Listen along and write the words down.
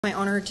My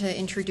honor to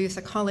introduce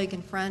a colleague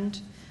and friend.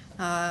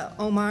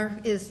 Omar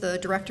is the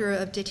Director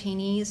of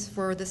Detainees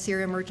for the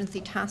Syria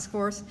Emergency Task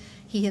Force.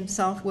 He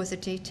himself was a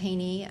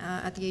detainee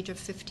at the age of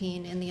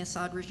 15 in the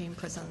Assad regime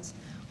prisons.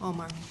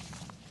 Omar.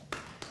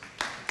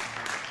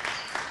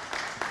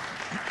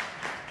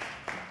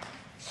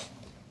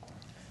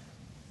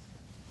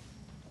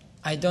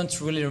 I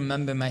don't really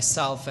remember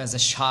myself as a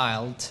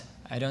child.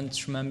 I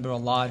don't remember a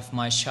lot of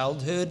my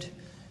childhood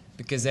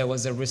because I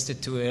was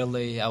arrested too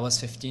early. I was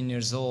 15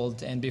 years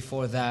old, and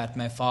before that,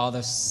 my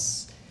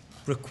father's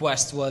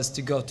request was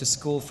to go to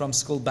school, from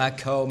school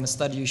back home,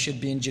 study, you should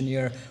be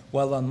engineer,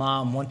 while my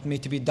mom wanted me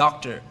to be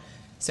doctor.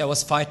 So I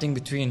was fighting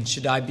between,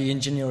 should I be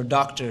engineer or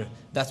doctor?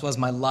 That was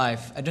my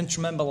life. I don't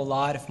remember a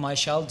lot of my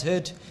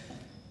childhood.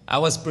 I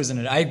was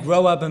prisoner. I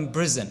grew up in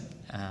prison.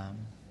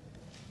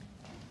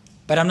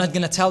 But I'm not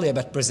going to tell you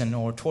about prison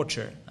or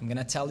torture. I'm going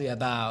to tell you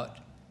about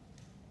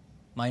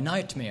my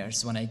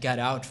nightmares when I got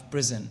out of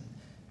prison.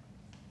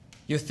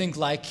 You think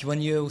like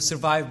when you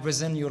survive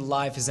prison, your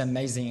life is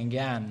amazing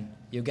again.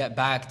 You get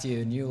back to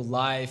your new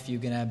life,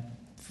 you're going to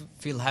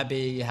feel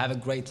happy, you have a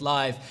great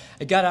life.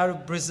 I got out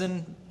of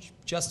prison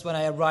just when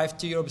I arrived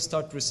to Europe,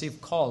 start to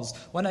receive calls.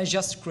 When I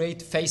just create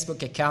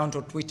Facebook account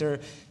or Twitter,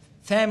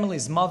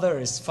 families,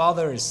 mothers,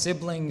 fathers,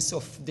 siblings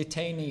of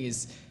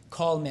detainees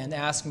call me and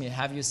ask me,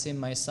 have you seen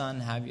my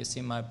son? Have you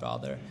seen my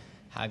brother?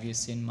 Have you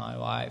seen my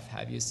wife?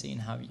 Have you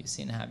seen?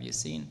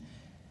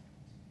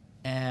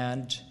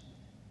 And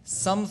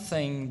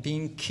something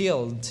being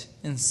killed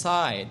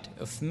inside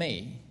of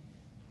me,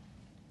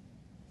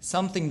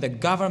 something the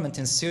government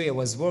in Syria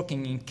was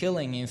working in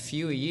killing in a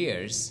few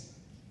years,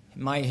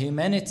 my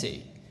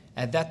humanity.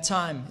 At that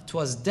time, it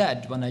was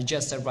dead when I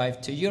just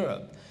arrived to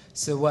Europe.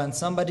 So when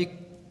somebody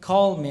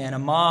called me and a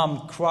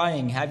mom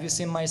crying, have you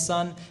seen my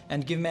son?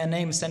 And give me a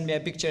name, send me a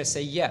picture, I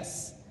say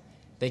yes.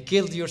 They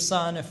killed your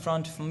son in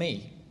front of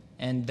me,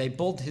 and they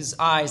pulled his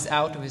eyes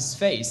out of his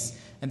face,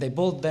 and they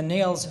pulled the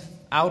nails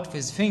out of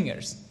his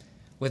fingers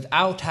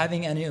without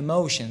having any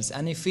emotions,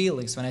 any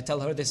feelings when I tell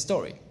her this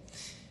story.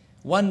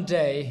 One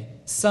day,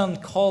 son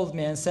called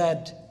me and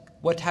said,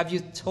 what have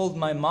you told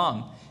my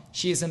mom?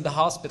 She is in the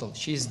hospital,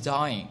 she is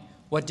dying.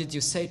 What did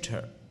you say to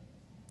her?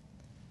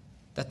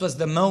 That was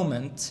the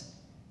moment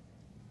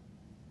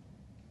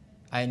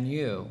I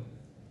knew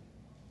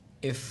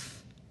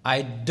if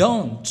I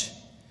don't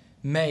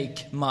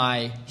make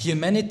my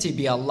humanity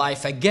be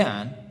alive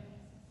again,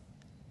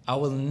 I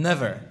will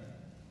never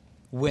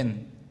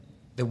win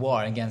the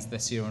war against the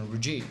Syrian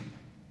regime.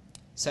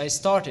 So I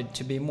started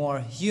to be more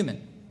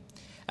human.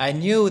 I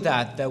knew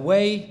that the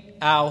way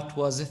out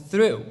was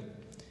through.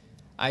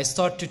 I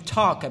started to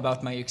talk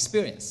about my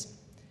experience.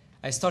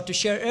 I started to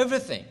share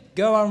everything,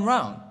 go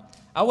around.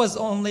 I was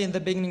only in the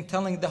beginning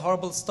telling the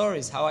horrible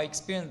stories, how I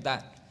experienced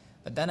that.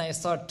 But then I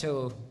started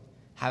to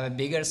have a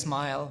bigger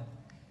smile,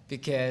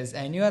 because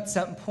I knew at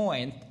some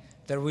point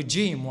the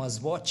regime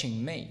was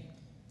watching me.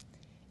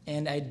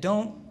 And I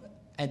don't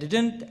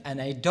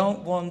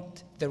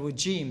want the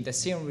regime, the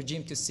Syrian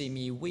regime, to see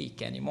me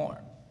weak anymore.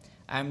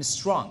 I'm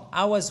strong.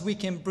 I was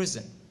weak in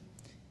prison.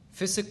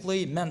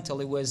 Physically,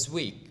 mentally was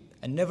weak.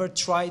 I never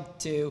tried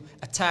to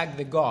attack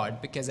the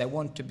guard because I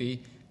want to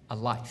be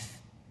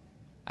alive.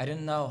 I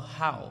didn't know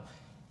how.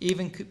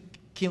 Even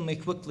kill me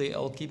quickly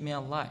or keep me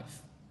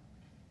alive.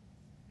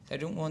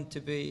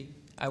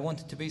 I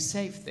wanted to be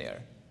safe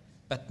there.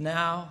 But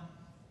now,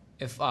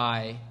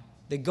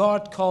 the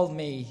guard called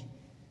me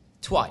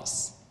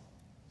twice.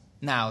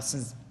 Now,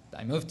 since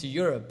I moved to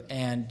Europe,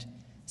 and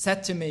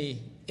said to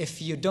me,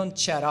 if you don't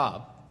shut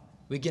up,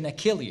 we're gonna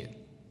kill you.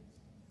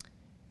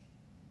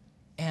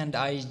 And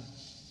I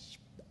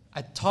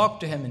talked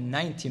to him in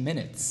 90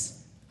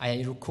 minutes.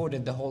 I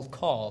recorded the whole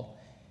call,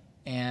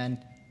 and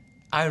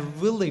I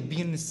really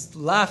been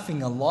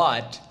laughing a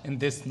lot in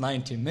this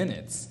 90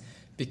 minutes.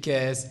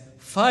 Because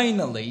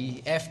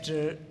finally,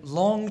 after a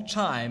long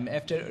time,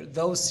 after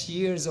those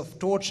years of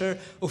torture,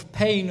 of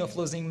pain, of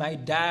losing my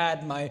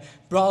dad, my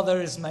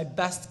brothers, my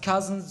best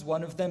cousins,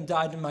 one of them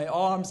died in my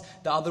arms,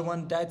 the other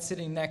one died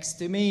sitting next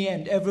to me,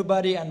 and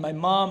everybody, and my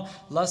mom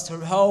lost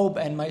her hope,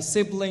 and my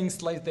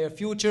siblings lost their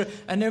future,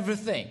 and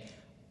everything.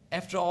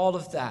 After all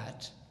of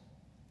that,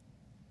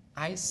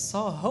 I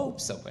saw hope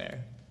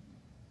somewhere.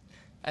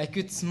 I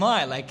could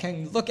smile. I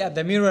can look at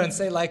the mirror and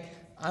say,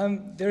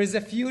 there is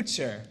a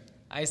future.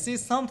 I see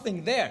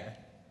something there,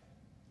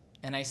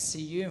 and I see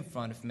you in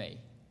front of me.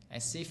 I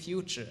see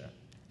future.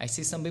 I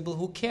see some people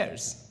who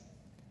cares.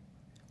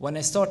 When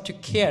I start to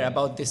care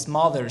about this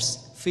mother's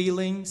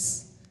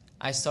feelings,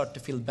 I start to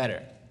feel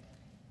better.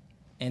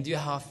 And you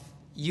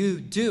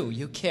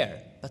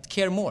care, but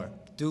care more,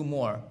 do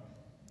more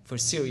for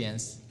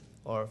Syrians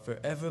or for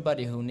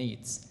everybody who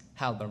needs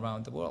help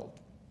around the world.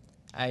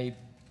 I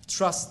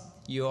trust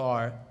you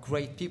are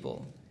great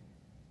people.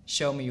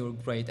 Show me your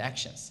great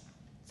actions.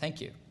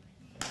 Thank you.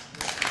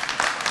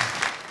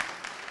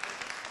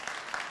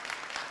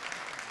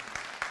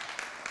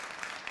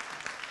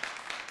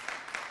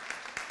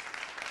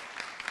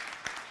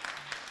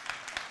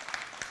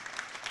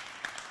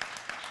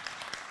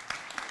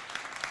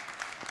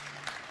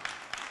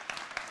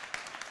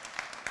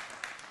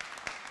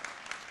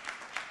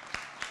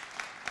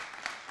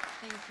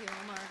 Thank you,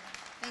 Omar.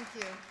 Thank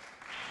you.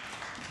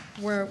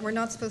 We're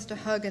not supposed to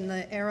hug in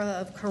the era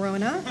of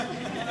Corona,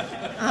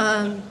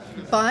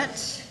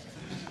 but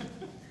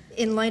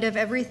in light of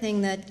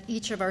everything that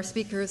each of our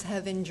speakers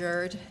have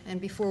endured, and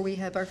before we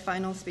have our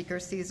final speaker,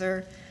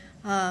 Caesar,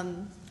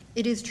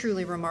 it is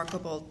truly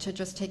remarkable to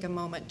just take a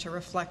moment to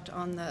reflect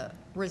on the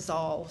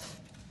resolve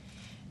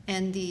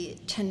and the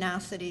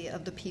tenacity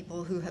of the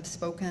people who have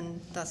spoken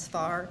thus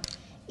far.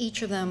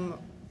 Each of them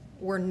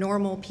were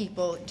normal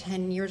people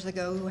 10 years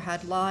ago who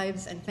had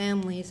lives and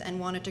families and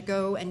wanted to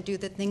go and do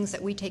the things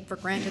that we take for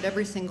granted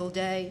every single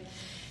day.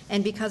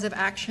 And because of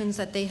actions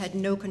that they had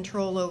no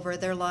control over,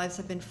 their lives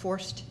have been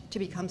forced to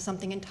become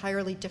something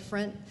entirely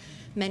different.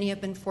 Many have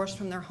been forced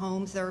from their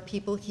homes. There are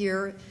people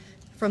here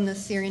from the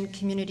Syrian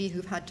community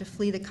who've had to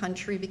flee the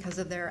country because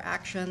of their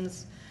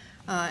actions.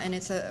 And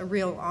it's a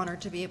real honor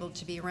to be able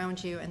to be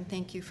around you. And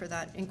thank you for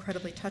that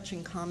incredibly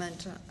touching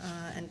comment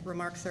and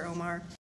remarks there, Omar.